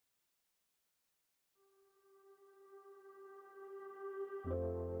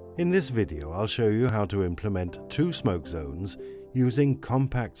In this video, I'll show you how to implement 2 smoke zones using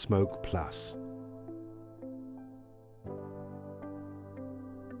CompactSmoke Plus.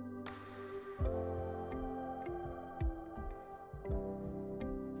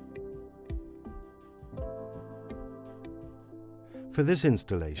 For this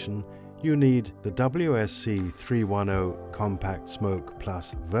installation, you need the WSC310 CompactSmoke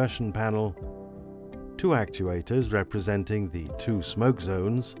Plus version panel, 2 actuators representing the 2 smoke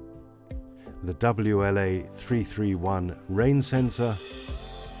zones, the WLA331 rain sensor,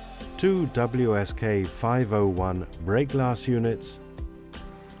 2 WSK501 brake glass units,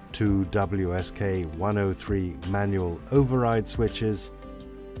 2 WSK103 manual override switches,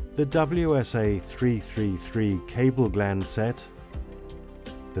 the WSA333 cable gland set,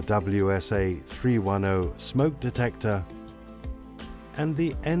 the WSA310 smoke detector, and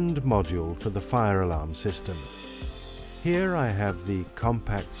the end module for the fire alarm system. Here I have the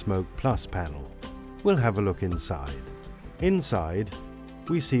CompactSmoke Plus panel. We'll have a look inside. Inside,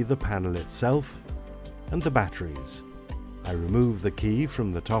 we see the panel itself and the batteries. I remove the key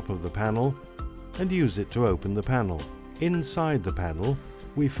from the top of the panel and use it to open the panel. Inside the panel,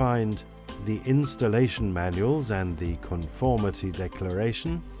 we find the installation manuals and the conformity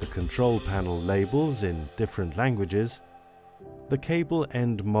declaration, the control panel labels in different languages, the cable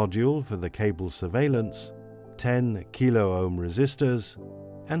end module for the cable surveillance, 10 kilo-ohm resistors,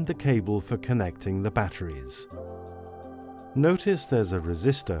 and the cable for connecting the batteries. Notice there's a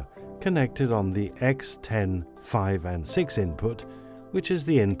resistor connected on the X10, 5 and 6 input, which is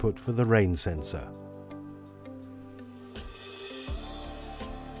the input for the rain sensor.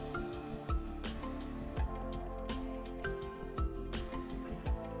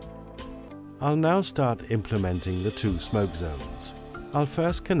 I'll now start implementing the 2 smoke zones. I'll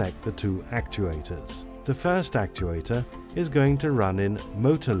first connect the 2 actuators. The first actuator is going to run in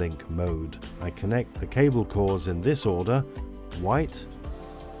motor link mode. I connect the cable cores in this order: white,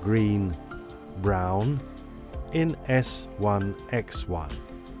 green, brown, in S1X1.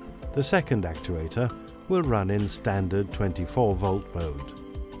 The second actuator will run in standard 24 volt mode.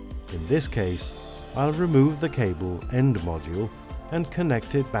 In this case, I'll remove the cable end module and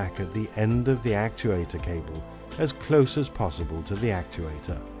connect it back at the end of the actuator cable as close as possible to the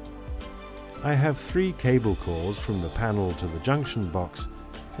actuator. I have 3 cable cores from the panel to the junction box,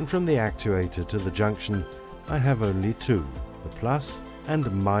 and from the actuator to the junction I have only 2, the plus and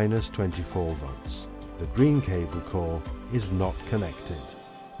minus 24 volts. The green cable core is not connected.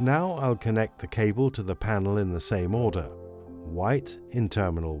 Now I'll connect the cable to the panel in the same order: white in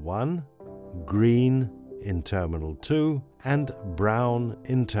terminal 1, green in terminal 2, and brown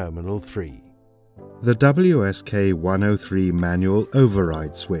in terminal 3. The WSK103 manual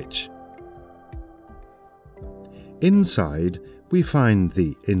override switch. Inside, we find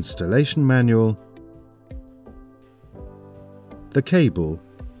the installation manual, the cable,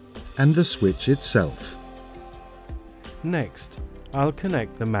 and the switch itself. Next, I'll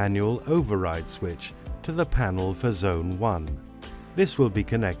connect the manual override switch to the panel for Zone 1. This will be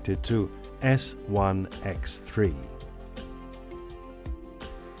connected to S1X3.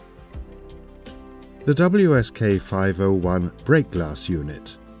 The WSK501 brake glass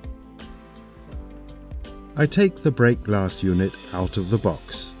unit. I take the brake glass unit out of the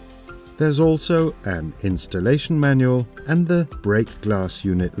box. There's also an installation manual and the brake glass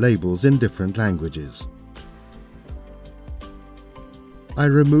unit labels in different languages. I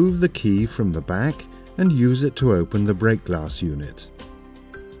remove the key from the back and use it to open the brake glass unit.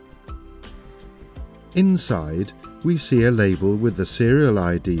 Inside, we see a label with the serial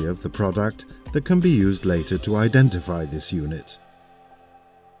ID of the product that can be used later to identify this unit.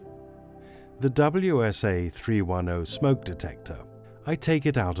 The WSA310 smoke detector. I take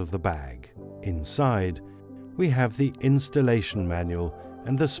it out of the bag. Inside, we have the installation manual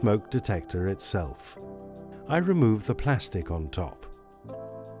and the smoke detector itself. I remove the plastic on top.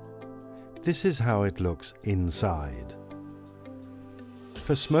 This is how it looks inside.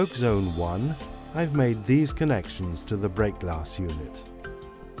 For smoke zone 1, I've made these connections to the brake glass unit.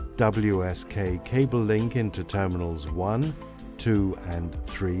 WSK cable link into terminals 1, 2 and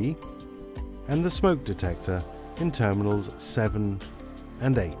 3, and the smoke detector in terminals 7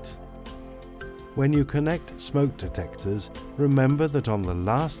 and 8. When you connect smoke detectors, remember that on the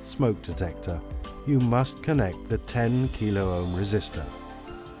last smoke detector you must connect the 10 kilo-ohm resistor.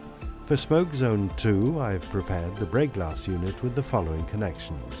 For smoke zone 2, I've prepared the brake glass unit with the following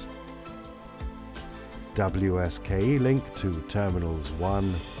connections: WSK link to terminals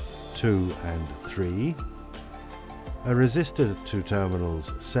 1, 2 and 3, a resistor to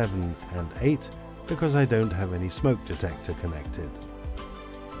terminals 7 and 8 because I don't have any smoke detector connected,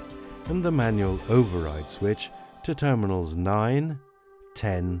 and the manual override switch to terminals 9,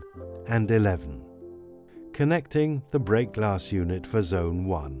 10 and 11, connecting the brake glass unit for zone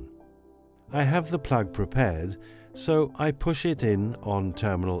 1. I have the plug prepared, so I push it in on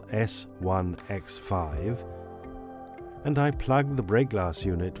terminal S1X5 and I plug the brake glass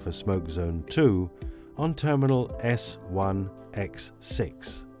unit for smoke zone 2 on terminal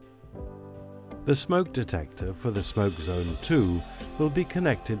S1X6. The smoke detector for the smoke zone 2 will be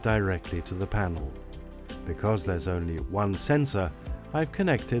connected directly to the panel. Because there's only one sensor, I've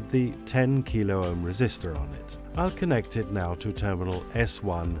connected the 10 kilo ohm resistor on it. I'll connect it now to terminal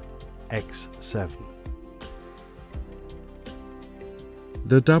S1X7.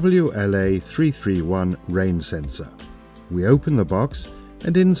 The WLA331 rain sensor. We open the box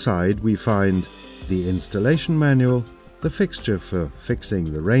and inside we find the installation manual, the fixture for fixing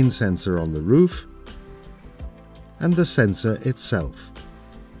the rain sensor on the roof, and the sensor itself.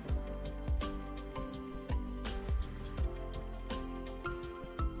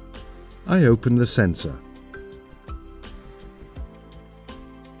 I open the sensor.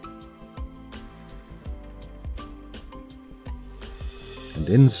 And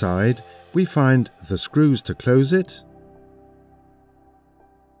inside we find the screws to close it,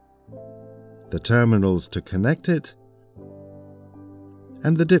 the terminals to connect it,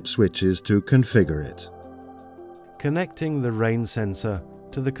 and the dip switches to configure it. Connecting the rain sensor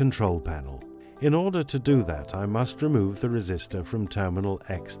to the control panel. In order to do that, I must remove the resistor from terminal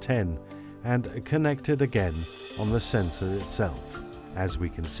X10 and connect it again on the sensor itself. As we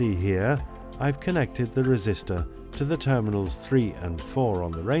can see here, I've connected the resistor to the terminals 3 and 4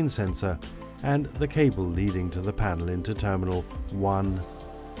 on the rain sensor and the cable leading to the panel into terminal 1,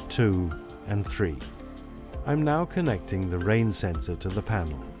 2 and 3. I'm now connecting the rain sensor to the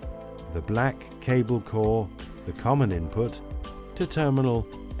panel, the black cable core, the common input, to terminal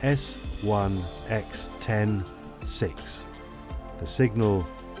S1X10-6. The signal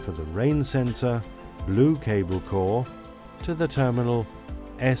for the rain sensor, blue cable core, to the terminal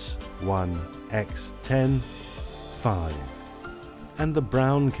S1X10-5. And the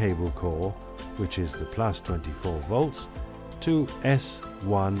brown cable core, which is the plus 24 volts, to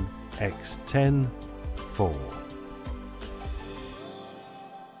S1X10-4.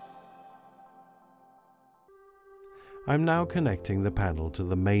 I'm now connecting the panel to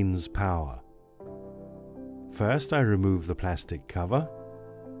the mains power. First, I remove the plastic cover.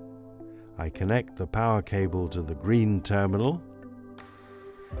 I connect the power cable to the green terminal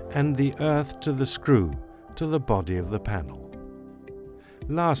and the earth to the screw to the body of the panel.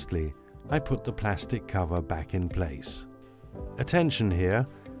 Lastly, I put the plastic cover back in place. Attention here,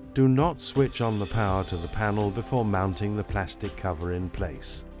 do not switch on the power to the panel before mounting the plastic cover in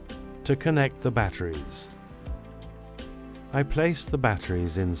place. To connect the batteries, I place the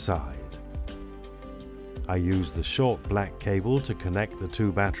batteries inside. I use the short black cable to connect the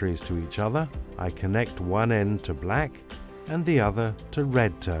two batteries to each other. I connect one end to black and the other to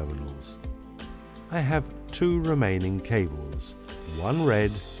red terminals. I have two remaining cables, one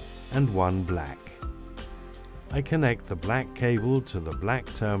red and one black. I connect the black cable to the black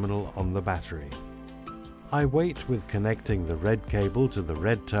terminal on the battery. I wait with connecting the red cable to the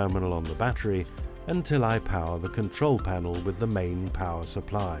red terminal on the battery until I power the control panel with the main power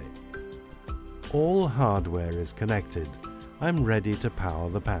supply. All hardware is connected. I'm ready to power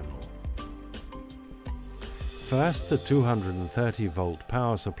the panel. First the 230 volt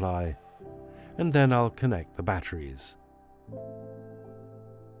power supply, and then I'll connect the batteries.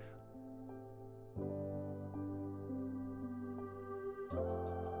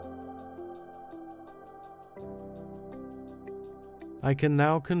 I can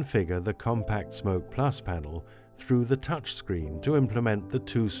now configure the CompactSmoke Plus panel through the touchscreen to implement the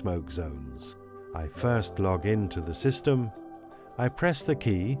two smoke zones. I first log into the system. I press the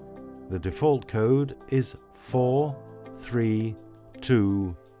key. The default code is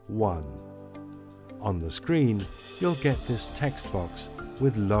 4321. On the screen, you'll get this text box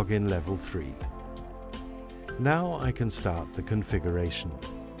with login level 3. Now I can start the configuration.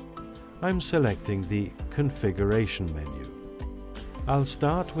 I'm selecting the configuration menu. I'll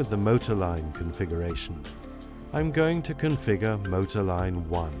start with the motor line configuration. I'm going to configure motor line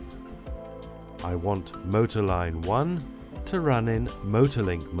 1. I want motor line 1 to run in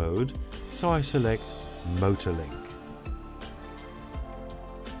Motorlink mode, so I select Motorlink.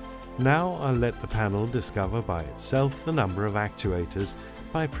 Now I'll let the panel discover by itself the number of actuators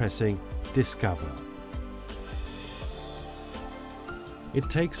by pressing Discover. It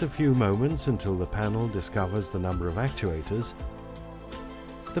takes a few moments until the panel discovers the number of actuators.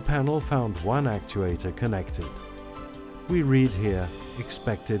 The panel found one actuator connected. We read here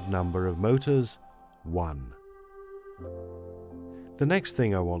expected number of motors, 1. The next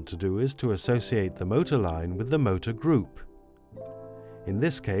thing I want to do is to associate the motor line with the motor group. In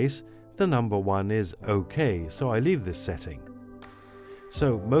this case, the number 1 is OK, so I leave this setting.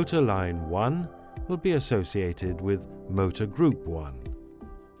 So motor line 1 will be associated with motor group 1.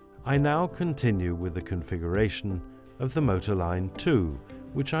 I now continue with the configuration of the motor line 2,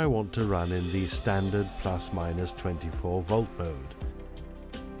 which I want to run in the standard plus-minus 24 volt mode.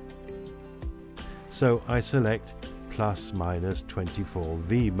 So I select plus-minus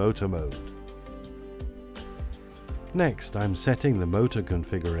 24V motor mode. Next, I'm setting the motor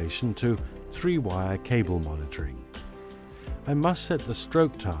configuration to 3-wire cable monitoring. I must set the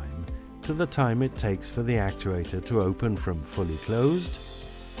stroke time to the time it takes for the actuator to open from fully closed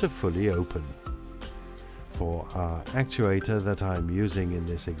to fully open. For our actuator that I'm using in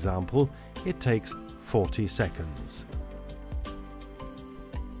this example, it takes 40 seconds.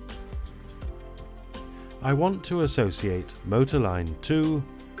 I want to associate motor line 2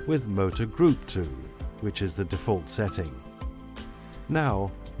 with motor group 2, which is the default setting.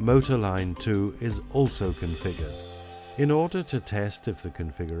 Now, motor line 2 is also configured. In order to test if the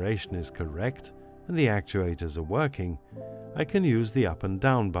configuration is correct and the actuators are working, I can use the up and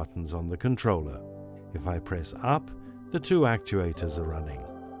down buttons on the controller. If I press up, the 2 actuators are running.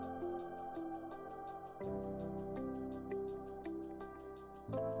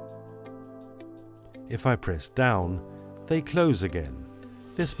 If I press down, they close again.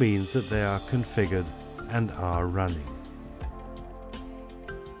 This means that they are configured and are running.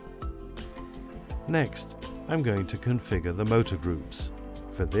 Next, I'm going to configure the motor groups.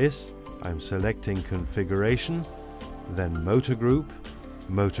 For this, I'm selecting Configuration, then Motor Group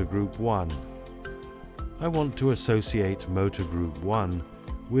 1. I want to associate Motor Group 1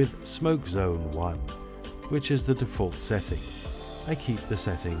 with Smoke Zone 1, which is the default setting. I keep the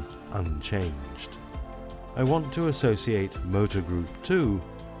setting unchanged. I want to associate Motor Group 2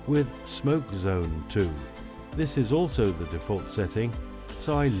 with Smoke Zone 2. This is also the default setting,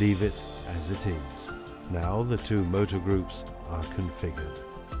 so I leave it as it is. Now the 2 motor groups are configured.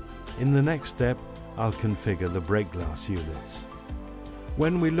 In the next step, I'll configure the brake glass units.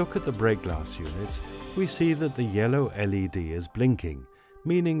 When we look at the brake glass units, we see that the yellow LED is blinking,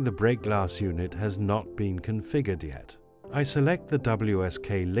 meaning the brake glass unit has not been configured yet. I select the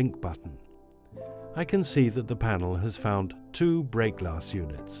WSK link button. I can see that the panel has found 2 brake glass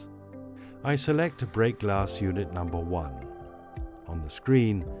units. I select brake glass unit number 1. On the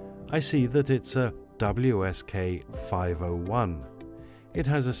screen, I see that it's a WSK 501. It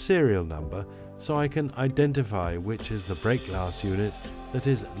has a serial number, so I can identify which is the brake glass unit that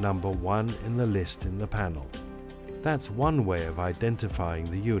is number 1 in the list in the panel. That's one way of identifying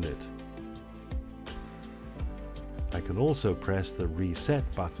the unit. I can also press the Reset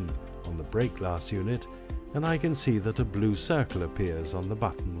button on the brake glass unit, and I can see that a blue circle appears on the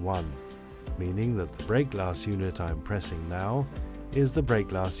button 1, meaning that the brake glass unit I'm pressing now is the brake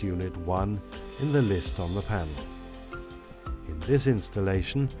glass unit 1 in the list on the panel. In this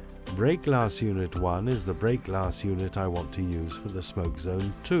installation, brake glass unit 1 is the brake glass unit I want to use for the Smoke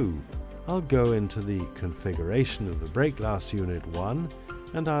Zone 2. I'll go into the configuration of the brake glass unit 1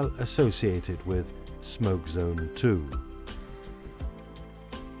 and I'll associate it with Smoke Zone 2.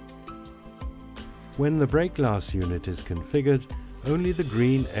 When the brake glass unit is configured, only the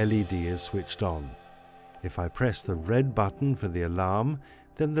green LED is switched on. If I press the red button for the alarm,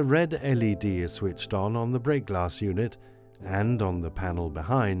 then the red LED is switched on the brake glass unit and on the panel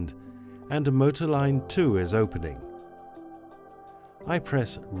behind, and motor line 2 is opening. I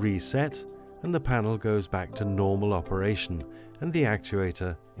press Reset and the panel goes back to normal operation and the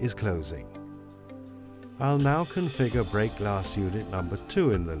actuator is closing. I'll now configure brake glass unit number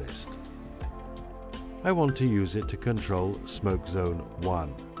 2 in the list. I want to use it to control Smoke Zone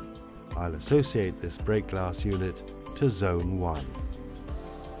 1. I'll associate this brake glass unit to Zone 1.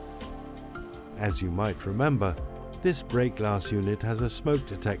 As you might remember, this brake glass unit has a smoke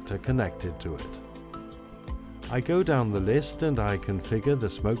detector connected to it. I go down the list and I configure the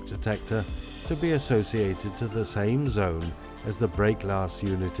smoke detector to be associated to the same zone as the brake glass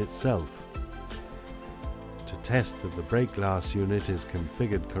unit itself. To test that the brake glass unit is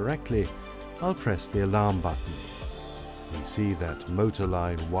configured correctly, I'll press the alarm button. We see that motor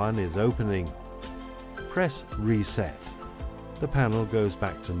line 1 is opening. Press Reset. The panel goes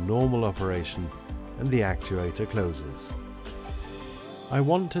back to normal operation and the actuator closes. I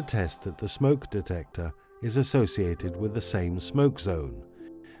want to test that the smoke detector is associated with the same smoke zone,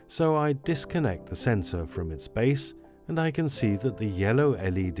 so I disconnect the sensor from its base and I can see that the yellow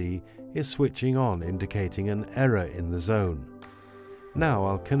LED is switching on, indicating an error in the zone. Now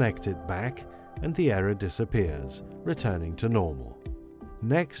I'll connect it back and the error disappears, returning to normal.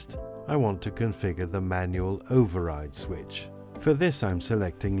 Next, I want to configure the manual override switch. For this I'm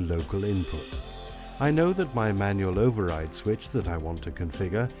selecting local input. I know that my manual override switch that I want to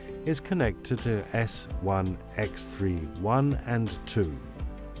configure is connected to S1, X3, 1 and 2.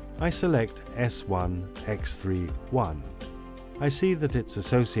 I select S1, X3, 1. I see that it's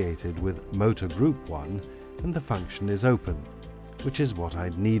associated with motor group 1 and the function is open, which is what I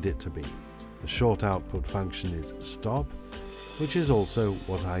need it to be. The short output function is stop, which is also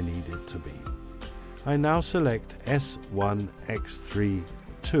what I need it to be. I now select S1, X3,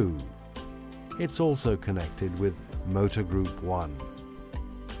 2. It's also connected with motor group 1.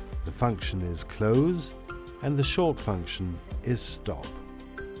 The function is close and the short function is stop.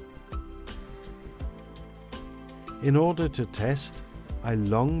 In order to test, I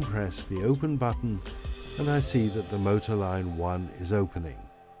long press the open button and I see that the motor line 1 is opening.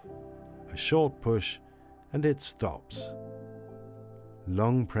 A short push and it stops.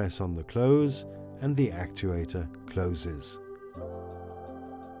 Long press on the close and the actuator closes.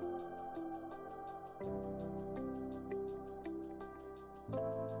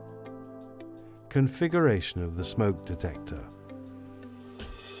 Configuration of the smoke detector.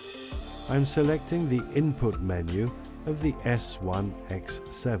 I'm selecting the input menu of the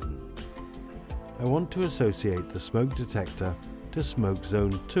S1X7. I want to associate the smoke detector to smoke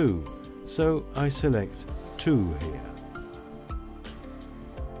zone 2, so I select 2 here.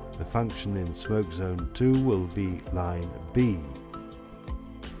 The function in smoke zone 2 will be line B.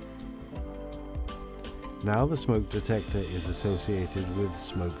 Now the smoke detector is associated with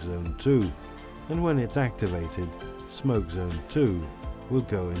smoke zone 2, and when it's activated, smoke zone 2 will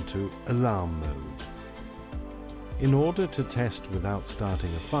go into alarm mode. In order to test without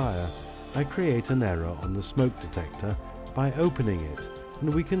starting a fire, I create an error on the smoke detector by opening it,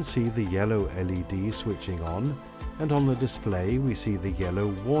 and we can see the yellow LED switching on, and on the display we see the yellow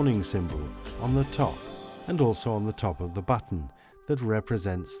warning symbol on the top and also on the top of the button that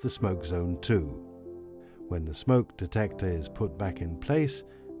represents the smoke zone 2. When the smoke detector is put back in place,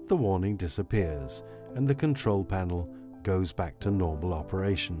 the warning disappears and the control panel goes back to normal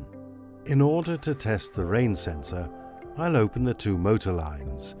operation. In order to test the rain sensor, I'll open the 2 motor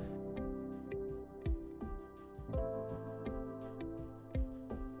lines.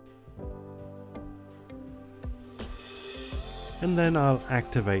 And then I'll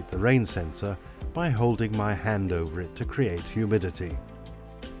activate the rain sensor by holding my hand over it to create humidity.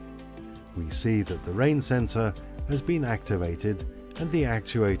 We see that the rain sensor has been activated and the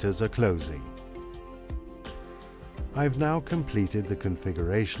actuators are closing. I've now completed the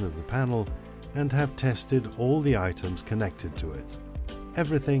configuration of the panel and have tested all the items connected to it.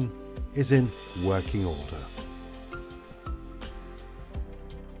 Everything is in working order.